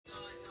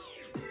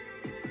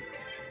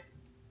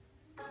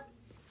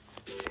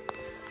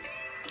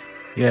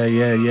Yeah,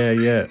 yeah, yeah,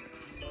 yeah.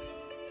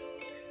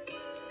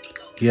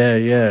 Yeah,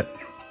 yeah.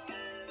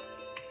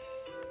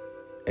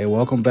 Hey,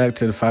 welcome back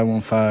to the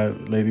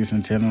 515, ladies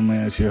and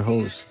gentlemen. It's your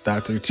host,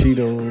 Dr.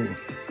 Cheeto.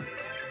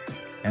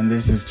 And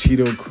this is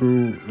Cheeto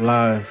Crew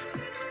Live.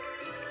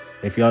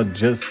 If y'all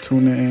just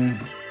tuning in,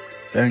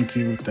 thank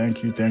you.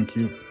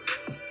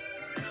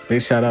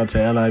 Big shout out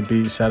to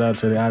LIB. Shout out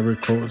to the Ivory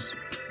Coast.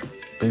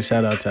 Big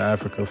shout out to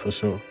Africa for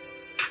sure.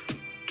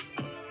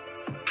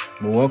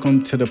 But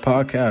welcome to the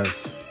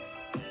podcast.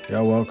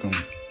 Y'all welcome.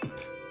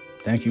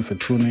 Thank you for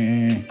tuning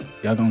in.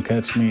 Y'all gonna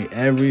catch me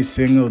every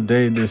single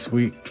day this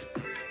week,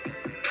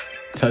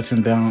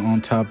 touching down on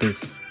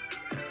topics,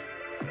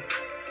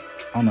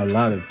 on a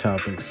lot of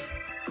topics.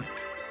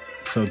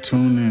 So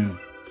tune in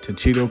to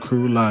Cheeto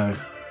Crew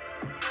Live.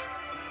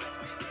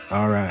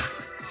 All right.